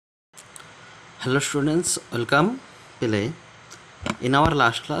Hello students, welcome. Pile. In our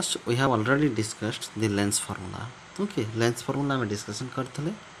last class, we have already discussed the lens formula. Okay, lens formula में discussion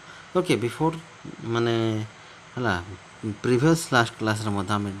करते Okay, before माने हला previous last class रे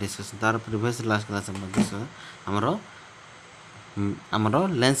मध्य हमें discussion तार previous last class रे मध्य discussion हमरो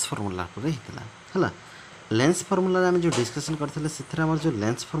lens formula पर हितला हला lens formula रे हमें जो discussion करते सिथरा हमर जो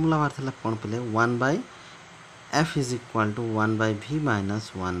lens formula बाहर थला कौन पले 1 by f is equal to 1 by v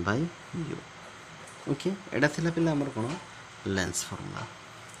minus 1 by u. Okay एटा थिला पिला हमर कोन lens formula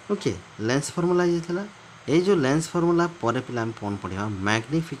okay lens formula ये थिला ए जो लेंस फार्मूला परे पिला हम कोन पढिबा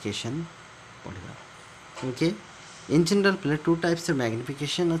मैग्निफिकेशन पढिबा ओके इन जनरल पिला टू टाइप्स ऑफ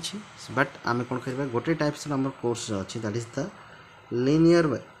मैग्निफिकेशन अछि बट हम कोन करबा गोटे टाइप्स हमर कोर्स अछि that is the linear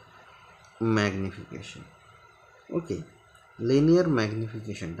magnification okay linear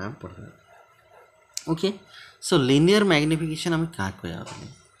magnification ता पढिबा ओके सो लीनियर मैग्निफिकेशन हम का कहया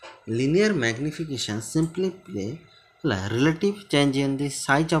linear magnification simply play relative change in the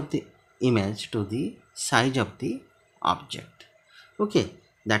size of the image to the size of the object. Okay,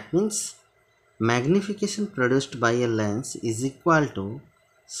 that means magnification produced by a lens is equal to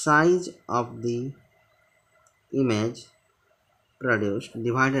size of the image produced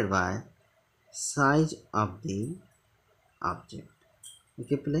divided by size of the object.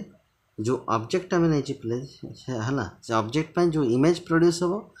 Okay, play जो object आम नहीं play है से object जो image produce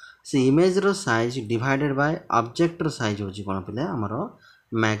हम से image row size divided by object row size होची कोन पिले हमरो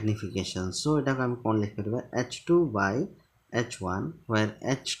मैग्निफिकेशन सो एटा को हम कोन लिख परबा h2 by h1 where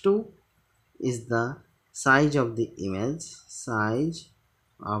h2 is the size of the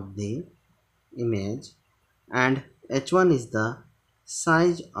image and h1 is the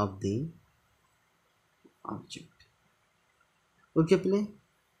size of the object. Okay play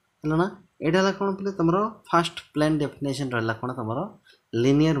है ना एटा कौन पे तुम फास्ट प्लेन डेफिनेशन रहा कौन तुम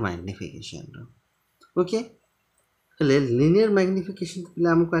लीनियर मैग्निफिकेशन ओके हेले लीनियर मैग्निफिकेशन पे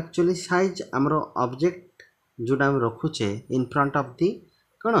आमको एक्चुअली साइज आमर ऑब्जेक्ट जोटा हम रखुचे इन फ्रंट ऑफ दी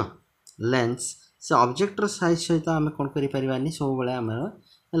कौन लेंस से ऑब्जेक्ट रो साइज सहित आम कौन करि परिबानी सब बेले आमर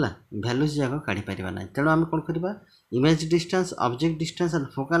है वैल्यूज जाक काढ़ी परिबा ना तेणु आम कौन करबा image distance object distance and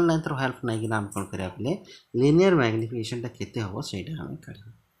focal length row help नै कि आम कौन करिया पे लीनियर मैग्निफिकेशन ता केते हबो सेटा हम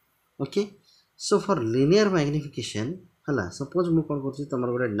काढी okay so for linear magnification हला सपोज मु कोन करछि तमर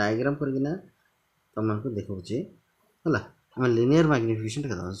गोटे डायग्राम करगिना तमनको देखौछि हला हम लीनियर मैग्निफिकेशन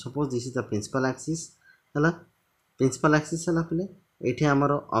का suppose this is the principal axis हला प्रिंसिपल एक्सिस हला पले एठी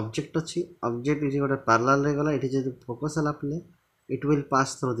हमर ऑब्जेक्ट अछि ऑब्जेक्ट इज गोटे पैरेलल रे गला एठी जे फोकस हला पले it will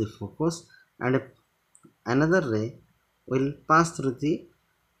pass through the focus and another रे will pass through the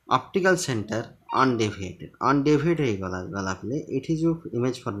optical centre undeviated हे गला पले एठी जो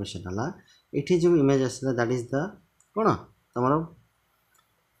इमेज फॉर्मेशन हला एठी जो इमेज असला that is the cone तमरो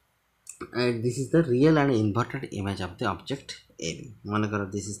this is the real and inverted image of the object AB मन कर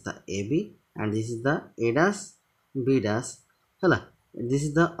this is the AB and this is the A dash B dash हला this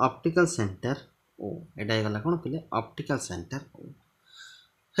is the optical centre O एटा गला कोन पले optical centre O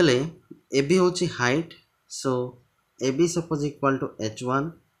हले AB होची height so AB suppose equal to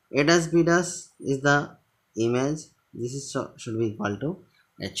h1 A dash B dash is the image. This is should be equal to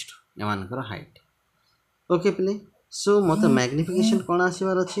h2. एमान कर height. Okay play. So मत magnification कौन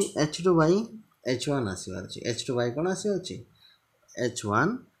आसीबार अछि h2 by h1 आसीबार अछि h2 by कौन आसी अछि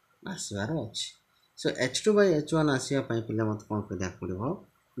h1 आसीबार अछि. So h2 by h1 आसीबा पई पिले मत कौन करिया पड़िबो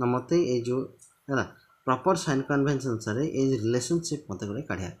न मते ए जो हैला प्रॉपर साइन कन्वेंशन सारे ए रिलेशनशिप मते गरे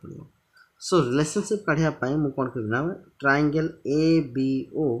काढिया पड़िबो. सो रिलेशनशिप काढिया पई मु कोन करना ट्रायंगल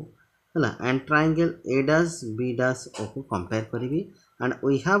ABO हला and triangle A dash B dash O को compare करिवि and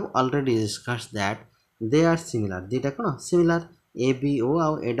we have already discussed that they are similar देटा cone similar ABO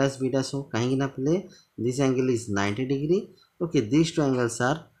और A dash B dash O काहे ना play this angle is 90 degree okay this two angles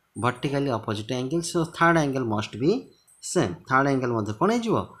are vertically opposite angle so third angle must be same third angle मध्ये कोन हे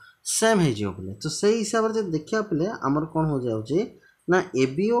जिवो same हे जिवो play तो सही हिसाब से देखिया प्ले हमर कोन हो जाउची ना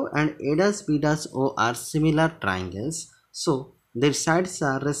ABO and A dash B dash O are similar triangles so their sides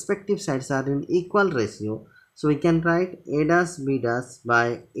are respective sides are in equal ratio so we can write A dash B dash by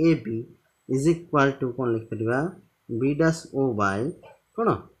AB is equal to कौन लिख परिबा B dash O by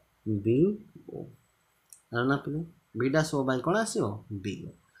कौन BO ना पिले B dash O by कौन आसीबो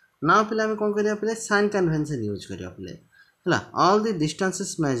BO ना पिले हम कौन करिया पिले साइन कन्वेंशन यूज करिया पिले हला all the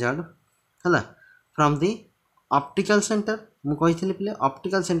distances measured हला from the ऑप्टिकल सेंटर मु कहिथिले पिले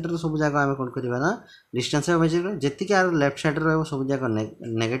ऑप्टिकल सेंटर सब जगह हम कोन करबा ना डिस्टेंस मेजर जेति के आर लेफ्ट साइड रहबो सब जगह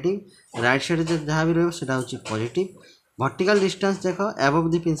नेगेटिव राइट साइड जे जहां भी रहबो सेटा होची पॉजिटिव वर्टिकल डिस्टेंस देखो above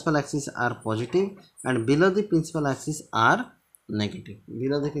the principal axis are positive and below the principal axis are negative.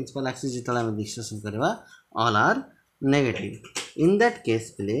 Below the principal axis jitala ame discussion kariba all are negative. In that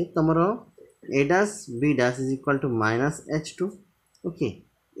case pile tomaro a dash b dash is equal to minus h2. Okay,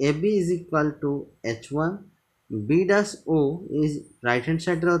 ab is equal to h1, b dash o is right hand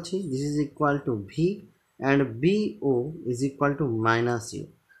side रे अछि, this is equal to v and bo is equal to minus u.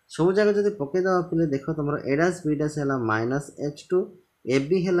 सब जगह जदि पके दवा पिले देखो तुमरो a dash b dash हला minus h2,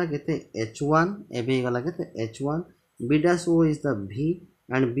 ab हला केते h1, ab गला केते h1, b dash o is the v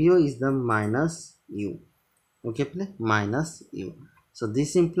and bo is the minus u. Okay pile minus u. So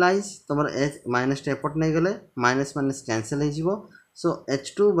this implies तुम्हारा h minus टेपट नहीं गले minus minus cancel है जीवो. So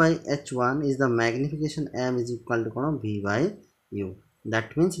h2 by h1 is the magnification m is equal to कोण v by u.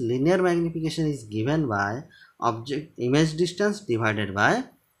 That means linear magnification is given by object image distance divided by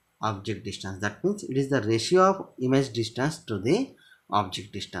object distance. That means it is the ratio of image distance to the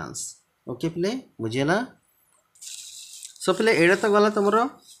object distance. Okay pile बुझेला. So पile एडा तो गला तुमरो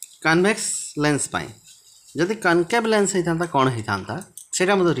convex lens पाई. जदि concave lens होता कौन होता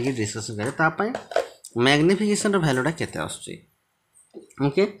सेटा मत टिके डिस्कशन करे ता पई मैग्निफिकेशन रो वैल्यूटा केते आछी.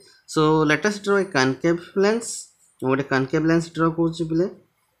 Okay, so let us draw a concave lens. मोटे concave lens ड्रॉ करछि बिले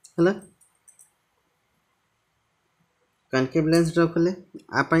हला concave lens ड्रॉ कले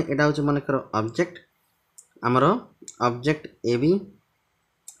आ पई एटा होछ मन करो ऑब्जेक्ट हमरो ऑब्जेक्ट एबी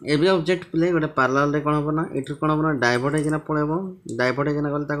ऑब्जेक्ट प्ले गोटे पैरेलल रे कोन होबना एठी कोन होबना डाइवर्ट हेजना पळेबो. डाइवर्ट हेजना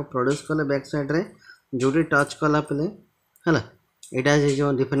गले ताको प्रोड्यूस कले बैक साइड रे जोटी टच कला प्ले हला एटा जे जो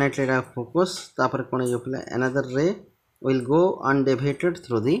डेफिनेटली एटा फोकस तापर कोन जो प्ले अनदर रे will go undeviated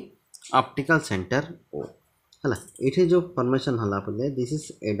through the optical centre O हला एठी जो फॉर्मेशन हला play this is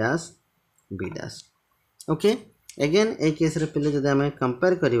a dash b dash. Okay, again A case रे प्ले जदि हम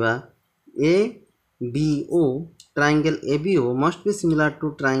compare करिवा a b o triangle abo must be similar to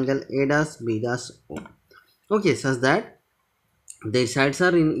triangle a dash b dash o. Okay, such that their sides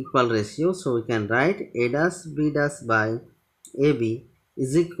are in equal ratio, so we can write a dash b dash by ab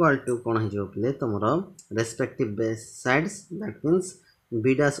is equal to कोन हे जो play तमरो respective base sides, that means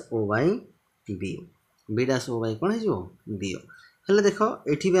b dash o by bo. b dash o by कोन हे जो bo. हेले देखो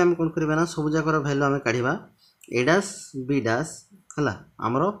एठी भी हम कोन करबा ना सब जगर वैल्यू हम काढिबा a dash b dash हला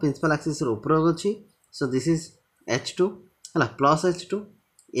हमरो प्रिंसिपल एक्सिस रो ऊपर अछि. So this is h2 हला plus h2,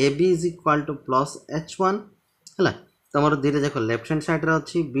 ab is equal to plus h1 हला तमरो धीरे देखो लेफ्ट हैंड साइड रे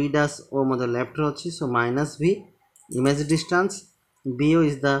अछि b dash o mother left रे अछि. So minus v image distance bo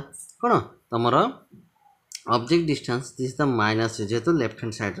is the cone तमरो object distance, this the minus जेतो left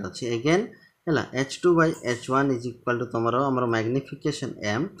hand side रे अछि. अगेन हला h2 by h1 is equal to तमरो हमरो magnification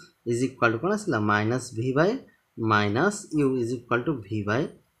m is equal to कोन आसला minus v by minus u is equal to v by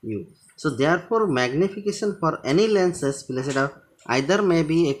u. So therefore magnification for any lenses placed either may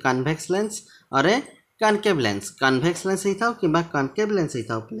be a convex lens or a concave lens. Convex lens है था कि concave lens है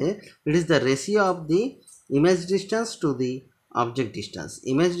था play it is the ratio of the image distance to the object distance.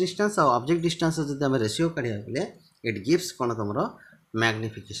 Image distance और object distance जब हम ratio करें play it gives कौन तमरो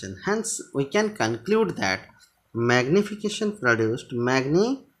magnification. Hence we can conclude that magnification produced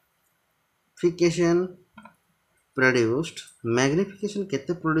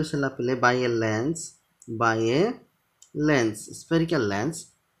केते produce हला पले by a lens spherical lens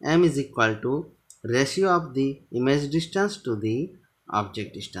m is equal to ratio of the image distance to the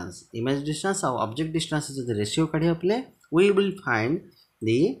object distance. Image distance और object distance जदि ratio काढिया पले we will find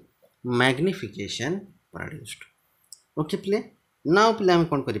the magnification produced. Okay play now play हम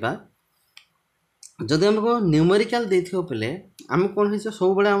कोन करिबा जदि हमको numerical देथियो पले हम कोन हिसो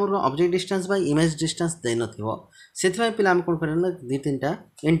सब बळे हमर object distance by image distance दे नथिवो सेथि पले हम कोन करना दि तीनटा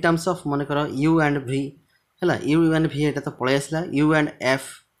इन टर्म्स ऑफ माने करो u एंड v हला u एंड v एटा तो पळे आसला u एंड f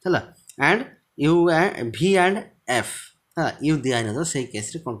हला and u and v and f हला u दिया न तो सेही केस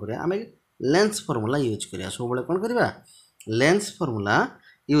रे कोन करिया हम लेंस फार्मूला यूज करिया सब बळे कोन करबा लेंस फार्मूला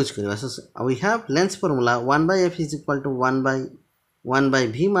यूज करिया. So we have lens formula 1/f is equal to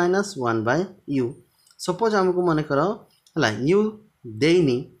 1/v minus 1/u. Suppose हमको मन करो हला u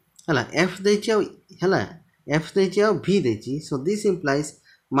देनी हला f देछि हला f देछि v देछि. So this implies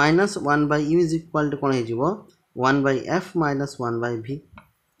minus 1/u is equal to कोन हे जिवो 1/f minus 1/v.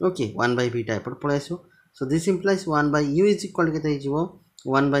 Okay 1/v type पर पळेसो. So this implies 1/u is equal to केते हे जिवो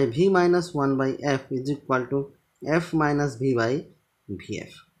 1/v minus 1/f is equal to f minus v by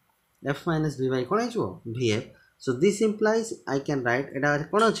vf. f minus v by कोन हे जिवो vf. So this implies I can write एटा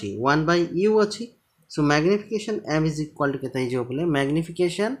कोन अछि 1/u अछि. So magnification m is equal to केते हे जिवो बोले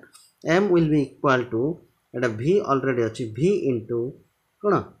magnification m will be equal to Etah v already अछि v into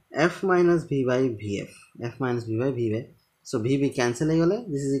cone f minus v by vf. f minus v by vf. So v cancel हे गेले.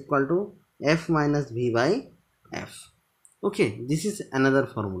 This is equal to f minus v by f. Okay, this is another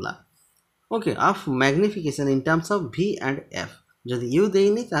formula. Okay, of magnification in terms of v and f. जदि u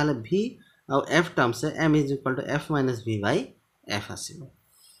देनी ताहले v और f terms से m is equal to f minus v by f आसीबो.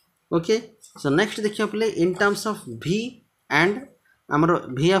 Okay, so next देखियो पले in terms of v and हमरो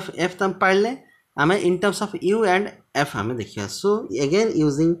v of f तम पाइले हमें in terms of u and f हमें देखियो. So again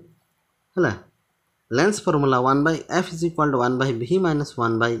using हला lens formula 1 by f is equal to 1 by v minus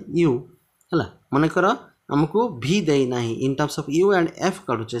 1 by u हला मन करो हमको v देई नाही in terms of u and f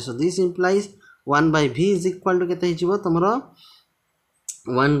काढुचे. So this implies 1 by v is equal to केते हिजिबो तमरो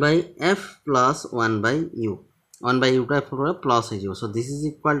 1 by f plus 1 by u. 1 by u टा plus हिजिबो. So this is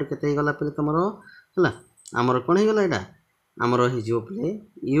equal to केते गला पले तमरो हला हमरो कोन हे गला एटा हमरो हिजिबो पले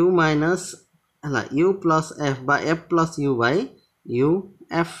u minus हला u plus f by f plus u by u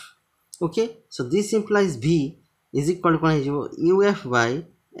f. Okay, so this implies v is equal to cone हिजिबो uf by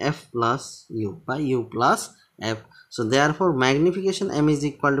f plus u by u plus f. So therefore magnification m is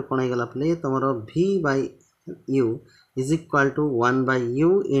equal to कोन गला play तमरो v by u is equal to 1 by u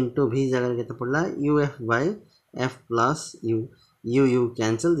into v जगह केते पड़ला uf by f plus u. U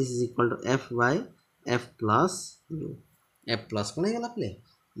cancel, this is equal to f by f plus u. f plus कोन गला play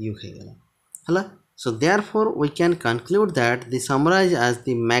u हे गला हला. So therefore we can conclude that the summarize as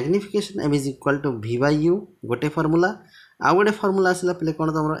the magnification m is equal to v by u गोटे formula. आ गोटे formula आसला पले कोन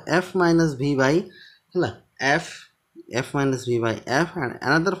तमरो f minus v by हला f minus v by f and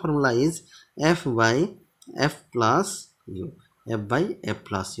another formula is f by f plus u. f by f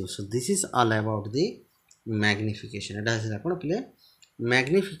plus u. So this is all about the magnification. एटा आसला कोन पले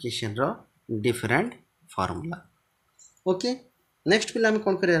magnification रो different formula. Okay, next पले हम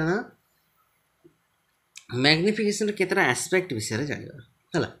कोन करिया ना magnification रे केतरा aspect विषय रे जानिबा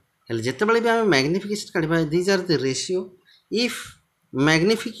हला. हले जते बळे भी हम magnification काढिबा these are the ratio. If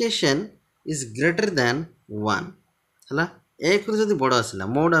magnification is greater than 1 हला एक रु जदी बड़ आसला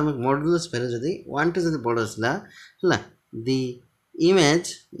मोड हम मॉडुलस फेर जदी 1 टू जदी बड़ आसला हला the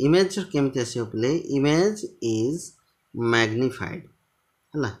image केमति आसीओ पले image is magnified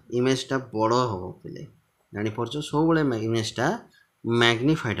हला image टा बड़ होबो पले जानि परछो सो बळे image टा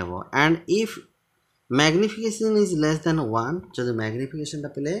magnified होबो. And if magnification is less than 1 जदी magnification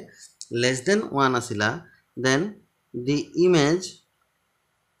टा पले less than 1 आसिला then the image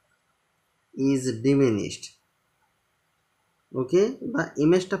is diminished. Okay, the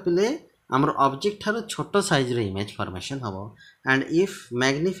image टा पले हमर ऑब्जेक्ट थारो छोटो साइज रे इमेज फॉर्मेशन हबो. And if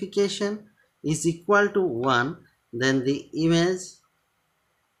magnification is equal to 1 then the image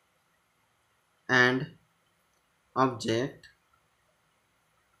and object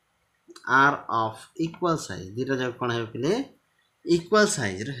are of equal size. दीटा जग कोन हे पले equal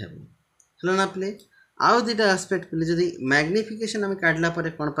size रे हेबो हला ना पले. आउ दीटा एस्पेक्ट पले जदी मैग्निफिकेशन हम काढला परे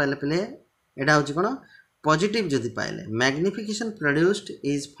कोन पाइले पले एटा होची कोन पॉजिटिव जदी पाइले magnification produced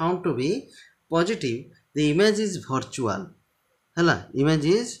is found to be positive the image is virtual हला image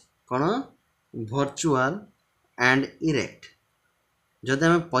is cone virtual and erect. जदी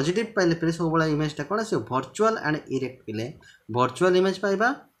हम पॉजिटिव पाइले परे सब बळा इमेज टा कोन से वर्चुअल एंड इरेक्ट पले वर्चुअल इमेज पाइबा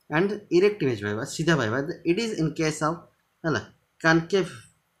एंड इरेक्ट इमेज पाइबा सीधा पाइबा. It is in case of हला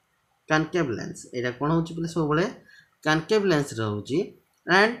concave lens एटा कोन होची पले सब बळे concave lens रहउची.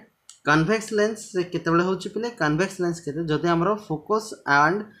 And convex lens रे केते बळे होची पले convex lens केते जदि हमरो फोकस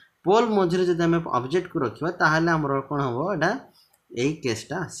एंड पोल मझरे जदि हम ऑब्जेक्ट को रखिबा ताहाले हमरो कोन होबो एटा एई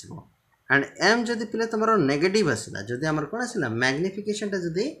केसटा आसीबो. एंड m जदि पले तमरो नेगेटिव आसिला जदि हमर कोन आसिला मैग्निफिकेशन टा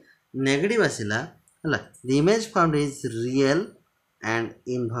जदि नेगेटिव आसिला हला the image found is real and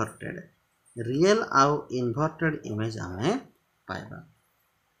inverted. Real आउ इन्वर्टेड इमेज हमें पाइबा.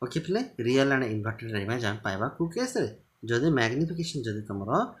 ओके पले रियल एंड इन्वर्टेड इमेज हम पाइबा को केस रे जदि मैग्निफिकेशन जदि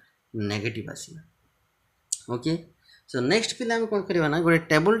तमरो नेगेटिव आसिला. ओके, सो नेक्स्ट पले हम कोन करबा ना गोटे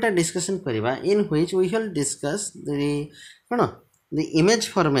टेबल टा डिस्कशन करबा in which we will discuss the cone the image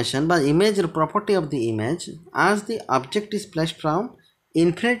formation बा image property of the image as the object is placed from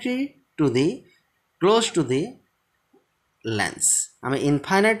infinity to the close to the lens. हम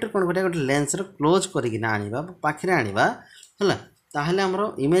infinite कोन गोटे गोटे lens रो close करिक ना आनिबा पाखरे आनिबा हला ताहले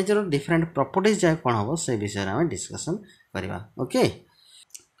हमरो इमेज रो डिफरेंट प्रॉपर्टीज जाय कोन होबो से विषय रे हम डिस्कशन करबा. ओके,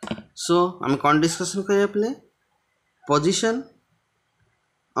 सो हम कोन डिस्कशन करबा पले पोजीशन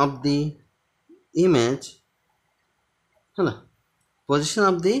ऑफ द इमेज हला position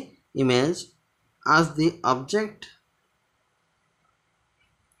of the image as the object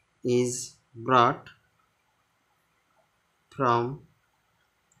is brought from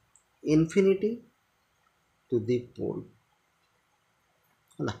infinity to the pole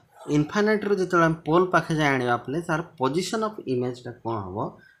हला infinite रो जतले हम पोल पाखे जाय आनिबा पले तार पोजीशन ऑफ इमेज ता कोन हबो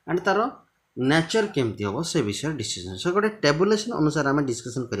एंड तार नेचर केमती हम से विषय डिस्कसन सो गोटे टेबुलेशन अनुसार आम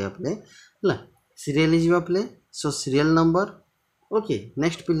डिस्कसन करिया पे है सीरियली जीवा पे सो सीरियल नंबर ओके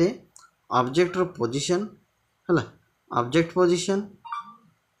नेक्स्ट पे ऑब्जेक्ट रो पोजीशन है ऑब्जेक्ट पोजीशन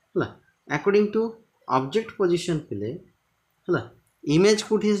है अकॉर्डिंग टू ऑब्जेक्ट पोजीशन पे है इमेज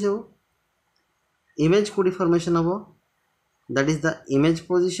कोठी से इमेज कोठी फॉर्मेशन हम that is the image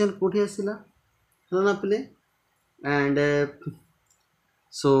position कोठी आसिला है ना पे एंड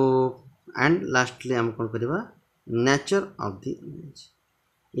सो एंड लास्टली आम कौन करवा nature of the image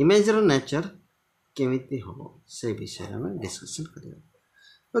image row nature केमिति हम से विषय में डिस्कशन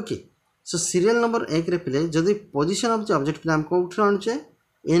करवा ओके सो सीरियल नंबर 1 रे पिले जदि पोजीशन ऑफ द ऑब्जेक्ट पिले हम कोठे आनचे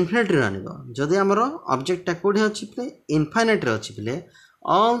इनफिनिटी रे आनिबा जदि हमर ऑब्जेक्ट टा कोठे अछि पिले इनफिनिटी रे अछि पिले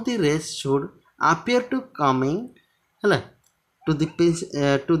all the raise should appear to coming हला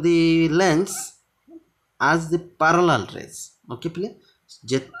to the lens as the parallel rays okay पिले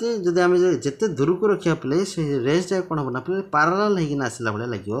जेते जदि आम जेते दूर को रखिया पे से रेज जाए कौन हम पे पारालाल होना आसला भाई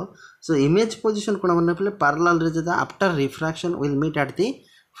लगे सो इमेज पोजीशन कौन हम पे पारालाल रे जब after refraction will meet at the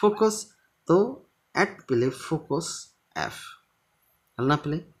focus तो एट पे फोकस एफ है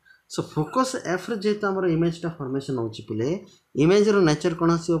पे सो फोकस एफ रे जेत हमर इमेज टा फॉर्मेशन होची पे इमेज रो नेचर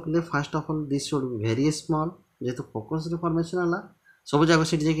कौन आसी पे first of all this should be very small जेत फोकस रे फॉर्मेशन हला सब जगह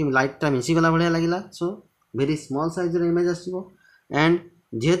सीट जे कि लाइट टा मिसी गला भाई लागिला सो वेरी स्मॉल साइज रे इमेज आसीबो एंड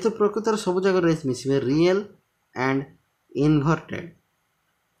जेहेतु प्रकृतर सब जगह race मिसबे real and inverted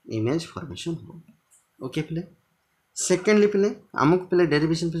image formation हो ओके पिले सेकेंडली पिले आमको पिले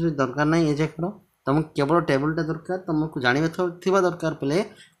डेरिवेशन पे दरकार ना ये जाकर तुमको केवल टेबलटा दरकार तुमको जानी थिबा दरकार पिले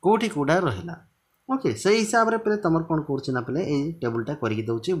कोठी कोडा रहिला ओके से हिसाब रे पिले तुम कौन करछि ना पिले ए टेबलटा करके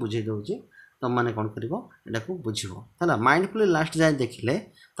दउछि बुझे दउछि तुम माने कौन करिवो एटा को बुझिवो हला माइंडफुली लास्ट जाय देखिले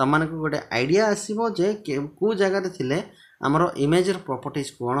तुम माने को गोटे आइडिया आसीबो जे को जगह रे थिले आमर इमेज प्रॉपर्टीज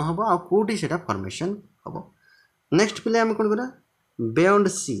कौन हम आ कौटी से फॉर्मेशन हम नेक्स्ट पे आम कौन करा बियॉन्ड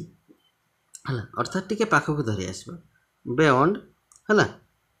सी है अर्थात टी पाखक धरी आस बियॉन्ड है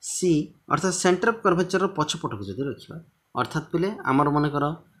सी अर्थात सेंटर ऑफ कर्वेचर पछपट को जब रखा अर्थात पे आमर मन कर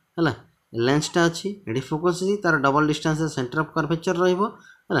है लेंसटा अच्छी ये फोकस अच्छी तार double distance centre of curvature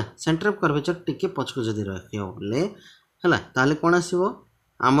है सेंटर ऑफ कर्वेचर टी पछक जब रखे है ताले कौन आसो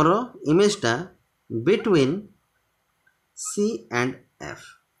आमर इमेजटा बिटवीन C and F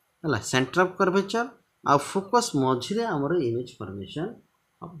है centre of curvature uh focus मझे आमर इमेज फॉर्मेशन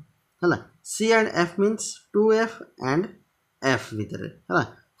है C and F means 2F and F भितर है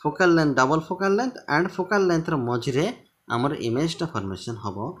focal length double focal length and focal length मझे आमर इमेजटा फॉर्मेशन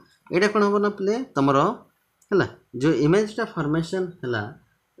हम यहाँ कौन हम ना पे तुम है जो इमेजटा फॉर्मेशन है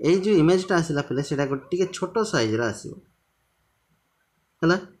ये जो इमेजटा आसला पे से गोटे छोट साइज आसो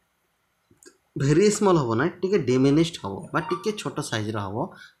है भेरी स्मॉल हम ना टी डिमिनिश्ड हम बा टी छोट साइज हम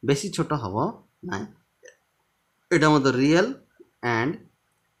बेसी छोट हम ना यहाँ मतलब real and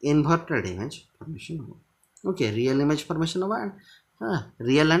inverted image formation हम ओके रियल इमेज फॉर्मेशन हम एंड हाँ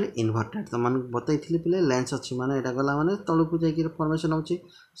रियल एंड इनवर्टेड तो मान बताई पे लेंस अच्छी माने यहाँ गला माने तलू जाकि फॉर्मेशन होची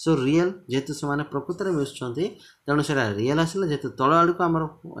सो रियल जेहेतु से माने प्रकृत में मिसुँच तेणु से रियल आसला जेहेतु तल आड़ को आम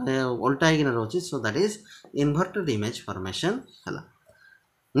उल्टा होना रोचे so that is inverted image formation है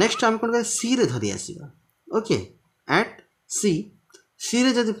नेक्स्ट आम कौन सी रे धरी आसवा ओके एट सी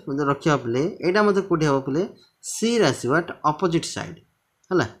रे जब रखा पे यहाँ मतलब कौटी हम पे सी रे आसवा एट अपोजिट साइड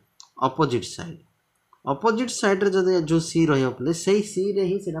है अपोजिट साइड रे जब जो सी पे से सी रे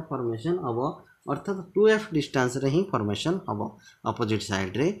ही सेटा फॉर्मेशन हम अर्थात 2F डिस्टेंस रे ही फॉर्मेशन हम अपोजिट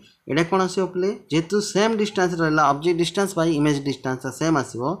साइड रे एटा कौन आसो पे जेहेतु सेम डिस्टेंस रहा object distance by image distance same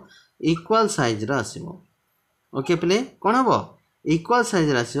आसो इक्वल साइज रे आसो ओके पे कौन हम इक्वल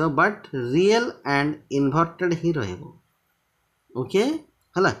साइज आसो बट रियल एंड इनवर्टेड ही रहिबो ओके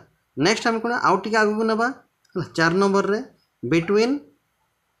हला नेक्स्ट हम कौन आउ टिके आगु नबा हला 4 नंबर रे बिटवीन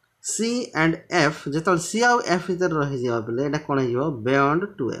C एंड F जो C आउ F भीतर रही जा बेले एटा कोन हियो बियॉन्ड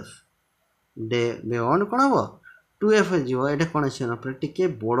 2F बियॉन्ड कोन हो 2F जिवो एटा कोन छै ना पर टिके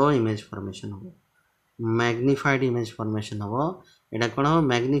बड़ो इमेज फॉर्मेशन हो मैग्निफाइड इमेज फॉर्मेशन हो एटा कोन हो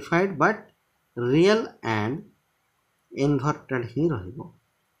magnified but real and inverted ही रहिबो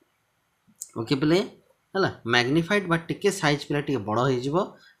ओके बेले हला मैग्निफाइड बट टिके साइज पे टिके बड़ो हो जिवो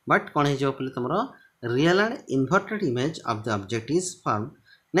बट कोन हो जिवो बेले तमरो real and inverted image of the object is form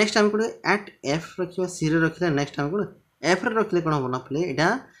next हम कौन एट एफ रखा सी रे रखले नेक्स्ट हम कौन एफ रे रखले कौन हम पे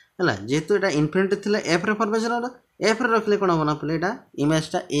यहाँ है जेहेतु यहाँ इनफिनिटी थी एफ रे फॉर्मेशन हम एफ रे रखले कौन हम पे यहाँ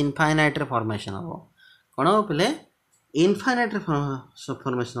इमेजटा इनफाइनाइट रे फॉर्मेशन हम कौन हम पे इनफाइनाइट रे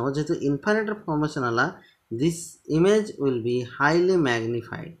फॉर्मेशन हम जेहेतु इनफाइनाइट रे फॉर्मेशन है this image will be highly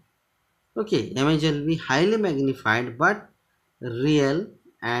magnified okay image will be highly magnified but real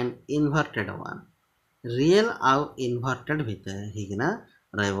and inverted one real आउ इन्वर्टेड भितर हिकिना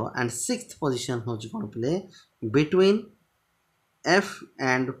रहबो एंड सिक्स्थ पोजीशन होची कोन play between F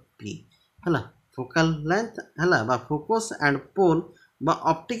and P हला फोकल लेंथ हला बा focus and pole बा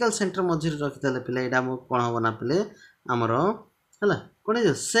optical centre मझे रखिदेले पिले एटा कोन हो ना पिले हमर हला कोन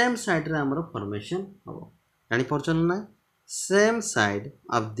जे सेम साइड रे हमर फॉर्मेशन हो जानि परछन ना same side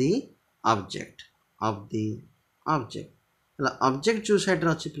of the object हला ऑब्जेक्ट जो साइड रे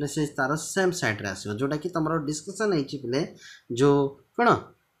अछि पिले से तार सेम साइड रे आसीबो जोटा कि तमरो डिस्कशन हेछि पिले जो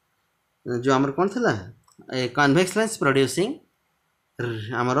कोन जो हमर कोन थला ए कन्वेक्स लेंस प्रोड्यूसिंग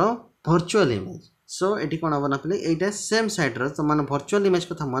हमर वर्चुअल इमेज सो एटी कोन होबना पिले एटा सेम साइड रे तो माने वर्चुअल इमेज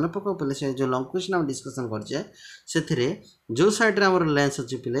कथा मन पको पिले से जो लॉन्ग क्वेश्चन हम डिस्कशन करछे सेथिरे जो साइड रे हमर लेंस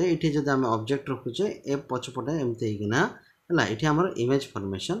अछि पिले एठी जदि हम ऑब्जेक्ट रखुचे ए पछपटे एमते हिगिना हला एठी हमर इमेज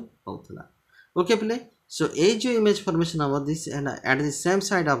फॉर्मेशन होतला ओके पिले सो ए जो इमेज फॉर्मेशन हो this at the same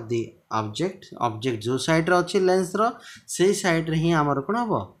side of the object जो साइड रे अछि लेंस रो से साइड रे ही हमर कोन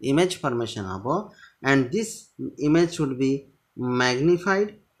हो इमेज फॉर्मेशन हो and this image should be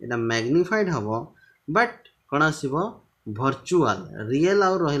magnified Etah magnified हबो बट कोन आसीबो वर्चुअल रियल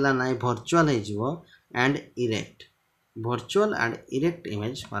आउ रहिला नाही वर्चुअल हे जिवो एंड इरेक्ट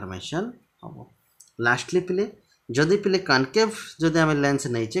इमेज फॉर्मेशन हबो लास्टली पिले जदि पिले कनकेव जदि हम लेंस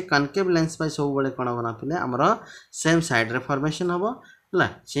नैचे कनकेव लेंस पाई सब बळे कोन बना पिले हमरो सेम साइड रे फॉर्मेशन हबो हला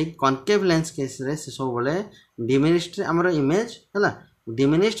से कनकेव लेंस केस रे से सब बळे डिमिनिश्ड हमरो इमेज हला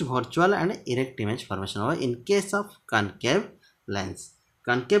diminished virtual and erect image formation हबो in case of concave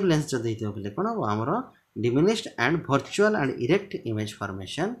lens जदि हितो पिले कोन हबो हमरो diminished and virtual and erect image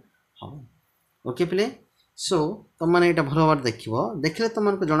formation हबो ओके पिले सो तुम माने एटा भलो बार देखिबो देखले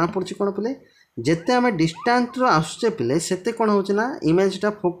तुमन को जणा पड़छि कोन पिले जेते हमें डिस्टेंस रो आसुचे पिले सेते कोन होछि ना इमेजटा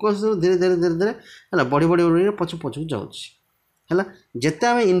फोकस धीरे धीरे हला बड़ी पछ पछ जाउछि हला जेते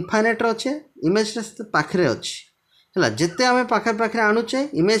हमें इनफाइनाइट रो अछि इमेजटा सेते पाखरे अछि हला जेते हमें पाखे आणुचे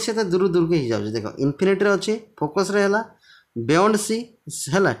इमेज सेते दूर के ही जाउछि देखो इन्फिनिटी रो अछि फोकस रे हला बियॉन्ड सी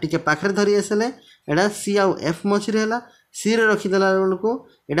हला टिके पाखरे धरि आसले एडा सी आउ एफ मछी रे हला सी रे रखि देला को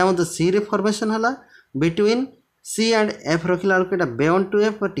एडा मत सी रे फॉर्मेशन हला बिटवीन सी एंड एफ रखिला को एडा बियॉन्ड टू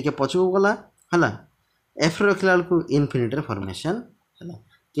एफ टिके पछू गला हला एफ रखिला को इन्फिनिटी रे फॉर्मेशन हला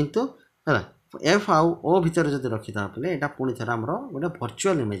किंतु हला एफ आउ ओ भीतर जदि रखि ता पले एडा पुनी थरा हमरो गोटे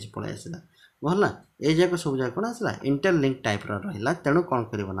वर्चुअल इमेज पळे आसला भला ए जाको सब जाको कोन आसला इंटरलिंक टाइप रो रहिला तेनु कोन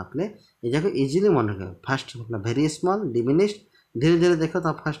करिवो ना पले ए जाको इजीली मन रखियो फास्ट वेरी स्मॉल डिमिनिश्ड धीरे धीरे देखो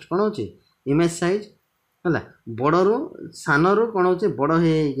ता फास्ट कोन होची इमेज साइज हला बडरो सानरो कोन होची बड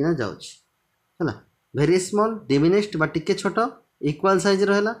हे किना जाउची हला वेरी स्मॉल डिमिनिश्ड बा टिके छोटो इक्वल साइज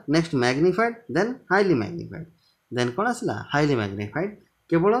रहला next magnified then highly magnified then कोन आसला हाईली मैग्निफाइड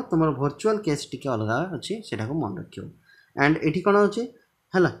केवल तुम वर्चुअल केस टिके अलग अच्छी से मन रखियो एंड एटी कौन होची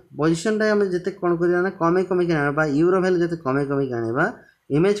हला पोजीशन टा हम जते कोन करिया ना कमे के आनबा यू रो वैल्यू जते कमे के आनबा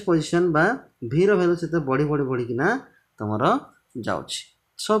इमेज पोजीशन बा v रो वैल्यू सेते बड़ी कि ना तमरो जाउची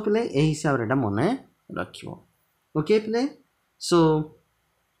सो प्ले एही हिसाब रे मन रखियो okay play so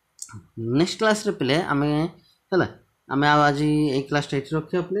next class रे प्ले हमें हला हमें आज ए क्लास टा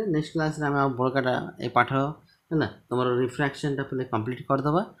रखियो प्ले नेक्स्ट क्लास रे हमें बड़काटा ए पाठ हला तमरो रिफ्रैक्शन टा प्ले कंप्लीट कर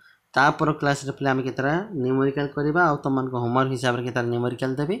दबा तापर क्लास रे प्ले हम केतरा न्यूमेरिकल करबा आ तमन को होमवर्क हिसाब रे केतरा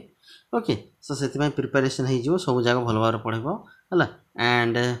न्यूमेरिकल देबी ओके सो सेति में प्रिपरेशन हे जो सब जगह भलो भार पढेबो हला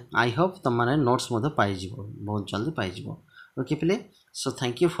एंड आई होप तम माने नोट्स मधे पाई जिवो बहुत जल्दी पाई जिवो okay play so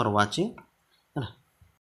thank you for watching.